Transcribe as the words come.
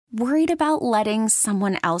Worried about letting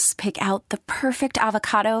someone else pick out the perfect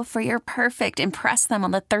avocado for your perfect impress them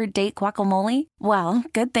on the third date guacamole? Well,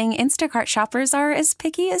 good thing Instacart shoppers are as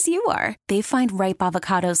picky as you are. They find ripe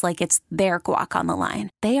avocados like it's their guac on the line.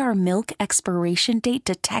 They are milk expiration date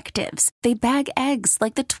detectives. They bag eggs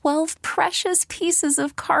like the 12 precious pieces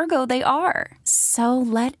of cargo they are. So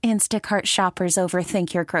let Instacart shoppers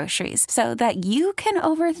overthink your groceries so that you can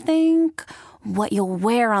overthink what you'll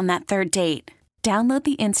wear on that third date. Download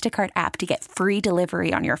the Instacart app to get free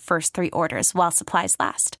delivery on your first 3 orders while supplies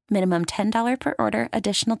last. Minimum $10 per order.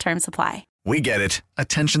 Additional terms apply. We get it.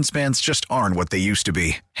 Attention spans just aren't what they used to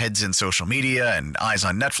be. Heads in social media and eyes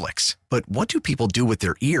on Netflix. But what do people do with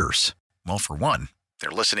their ears? Well, for one, they're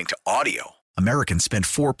listening to audio. Americans spend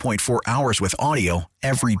 4.4 hours with audio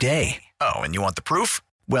every day. Oh, and you want the proof?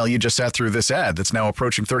 Well, you just sat through this ad that's now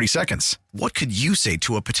approaching 30 seconds. What could you say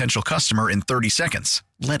to a potential customer in 30 seconds?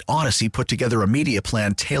 Let Odyssey put together a media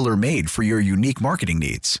plan tailor-made for your unique marketing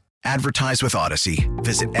needs. Advertise with Odyssey.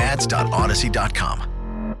 Visit ads.odyssey.com.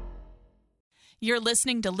 You're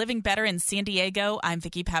listening to Living Better in San Diego. I'm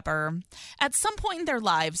Vicki Pepper. At some point in their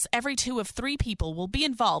lives, every 2 of 3 people will be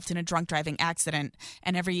involved in a drunk driving accident.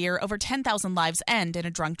 And every year, over 10,000 lives end in a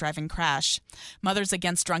drunk driving crash. Mothers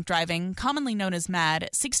Against Drunk Driving, commonly known as MADD,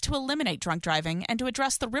 seeks to eliminate drunk driving and to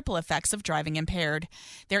address the ripple effects of driving impaired.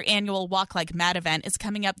 Their annual Walk Like MADD event is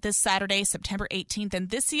coming up this Saturday, September 18th, and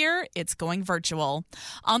this year, it's going virtual.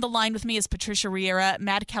 On the line with me is Patricia Rillera,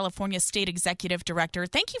 MADD California State Executive Director.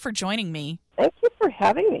 Thank you for joining me. Thank you for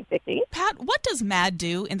having me, Vicki. Pat, what does MADD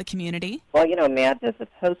do in the community? Well, MADD does a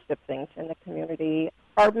host of things in the community.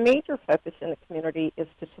 Our major focus in the community is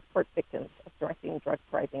to support victims of drunk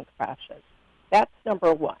driving crashes. That's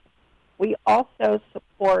number one. We also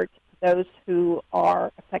support those who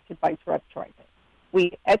are affected by drug driving.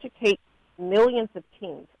 We educate millions of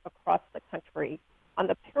teens across the country on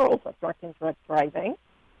the perils of drunk driving,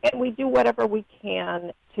 and we do whatever we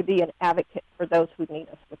can to be an advocate for those who need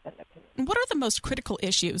us within the community. What are the most critical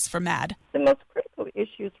issues for MADD? The most critical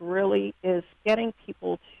issues really is getting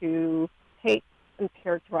people to take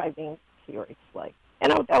impaired driving seriously.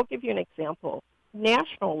 And I'll give you an example.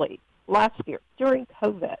 Nationally, last year, during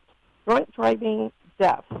COVID, drunk driving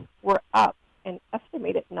deaths were up an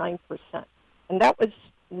estimated 9%. And that was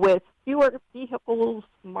with fewer vehicles,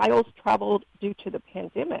 miles traveled due to the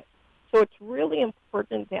pandemic. So it's really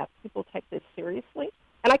important that people take this seriously.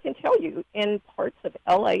 And I can tell you, in parts of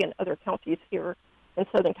LA and other counties here in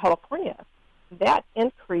Southern California, that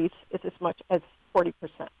increase is as much as 40%.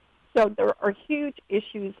 So there are huge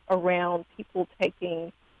issues around people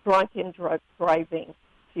taking drunk and drug driving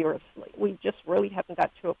seriously. We just really haven't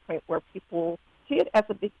got to a point where people see it as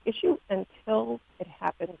a big issue until it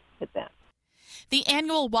happens to them. The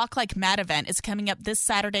annual Walk Like MADD event is coming up this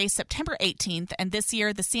Saturday, September 18th, and this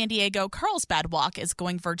year the San Diego Carlsbad Walk is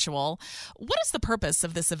going virtual. What is the purpose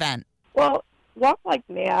of this event? Well, Walk Like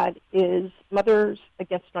MADD is Mothers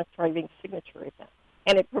Against Drunk Driving's signature event,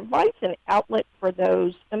 and it provides an outlet for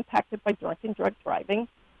those impacted by drunk and drug driving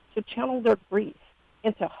to channel their grief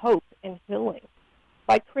into hope and healing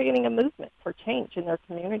by creating a movement for change in their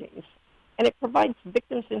communities. And it provides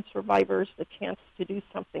victims and survivors the chance to do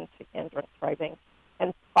something to end drunk driving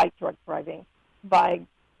and fight drug driving by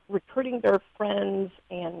recruiting their friends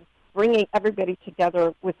and bringing everybody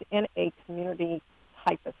together within a community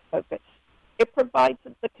type of focus. It provides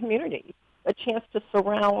the community a chance to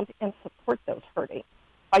surround and support those hurting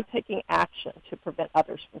by taking action to prevent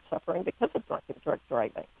others from suffering because of drunk and drug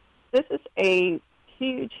driving. This is a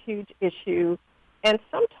huge, huge issue. And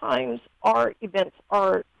sometimes our events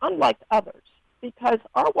are unlike others because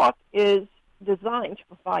our walk is designed to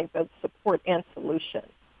provide both support and solution.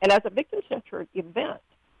 And as a victim-centered event,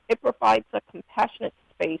 it provides a compassionate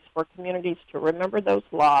space for communities to remember those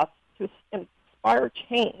lost, to inspire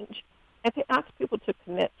change, and to ask people to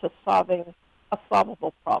commit to solving a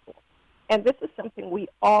solvable problem. And this is something we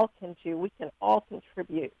all can do. We can all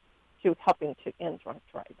contribute to helping to end drunk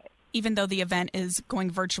driving. Even though the event is going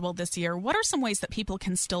virtual this year, what are some ways that people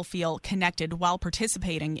can still feel connected while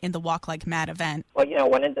participating in the Walk Like MADD event? Well,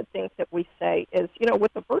 one of the things that we say is,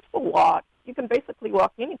 with the virtual walk, you can basically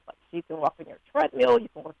walk any place. You can walk on your treadmill, you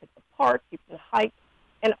can walk at the park, you can hike.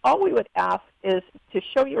 And all we would ask is to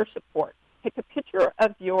show your support. Take a picture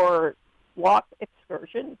of your walk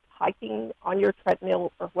excursion, hiking on your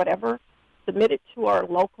treadmill or whatever, submit it to our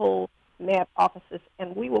local MADD offices,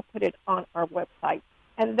 and we will put it on our website.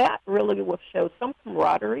 And that really will show some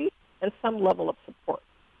camaraderie and some level of support.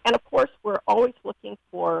 And, of course, we're always looking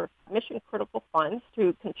for mission-critical funds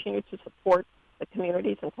to continue to support the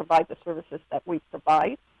communities and provide the services that we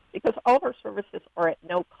provide, because all of our services are at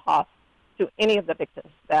no cost to any of the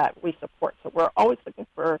victims that we support. So we're always looking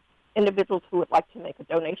for individuals who would like to make a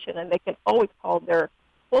donation, and they can always call their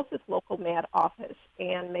closest local MADD office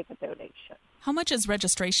and make a donation. How much is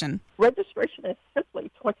registration? Registration is simply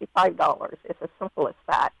 $25. It's as simple as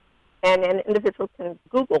that. And an individual can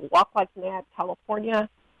Google Walk Like MADD California,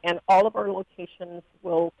 and all of our locations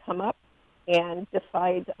will come up and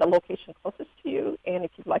decide the location closest to you. And if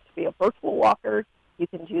you'd like to be a virtual walker, you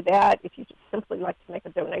can do that. If you just simply like to make a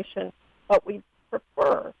donation, but we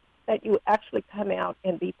prefer that you actually come out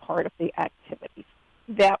and be part of the activities.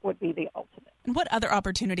 That would be the ultimate. And what other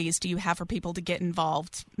opportunities do you have for people to get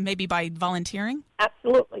involved, maybe by volunteering?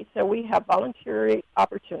 Absolutely. So we have voluntary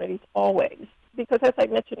opportunities always, because as I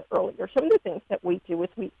mentioned earlier, some of the things that we do is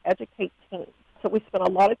we educate teens. So we spend a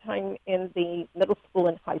lot of time in the middle school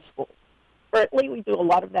and high school. Currently, we do a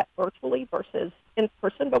lot of that virtually versus in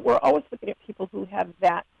person, but we're always looking at people who have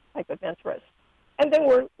that type of interest. And then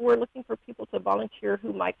we're looking for people to volunteer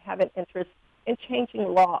who might have an interest in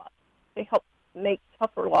changing laws. They help make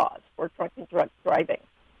tougher laws for drunk and drug driving.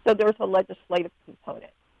 So there's a legislative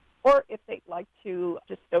component. Or if they'd like to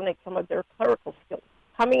just donate some of their clerical skills,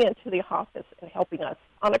 coming into the office and helping us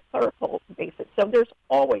on a clerical basis. So there's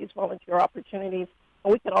always volunteer opportunities,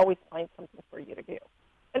 and we can always find something for you to do.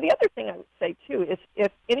 And the other thing I would say, too, is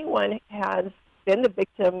if anyone has been the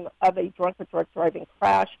victim of a drunk or drug driving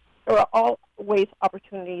crash, there are always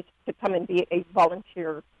opportunities to come and be a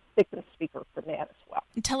volunteer victim speaker for MADD as well.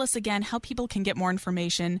 Tell us again how people can get more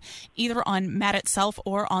information either on MADD itself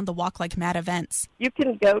or on the Walk Like MADD events. You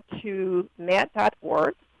can go to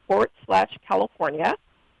madd.org/California,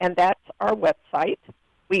 and that's our website.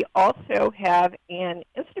 We also have an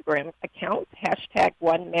Instagram account,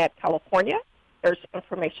 #OneMaddCalifornia. There's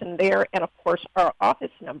information there, and of course our office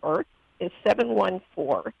number is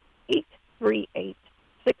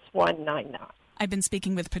 714-838-6199. I've been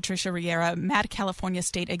speaking with Patricia Rillera, MADD California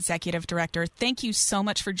State Executive Director. Thank you so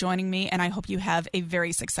much for joining me, and I hope you have a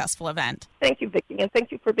very successful event. Thank you, Vicki, and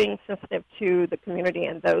thank you for being sensitive to the community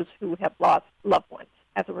and those who have lost loved ones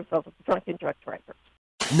as a result of drunk and drug drivers.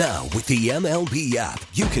 Now, with the MLB app,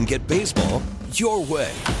 you can get baseball your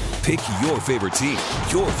way. Pick your favorite team,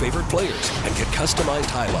 your favorite players, and get customized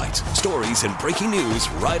highlights, stories, and breaking news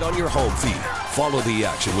right on your home feed. Follow the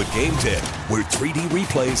action with Game Day, where 3D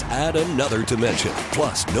replays add another dimension.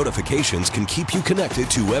 Plus, notifications can keep you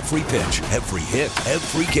connected to every pitch, every hit,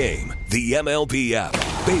 every game. The MLB app.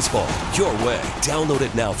 Baseball your way. Download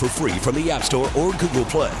it now for free from the App Store or Google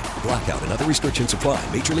Play. Blackout and other restrictions apply.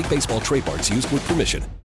 Major League Baseball trademarks used with permission.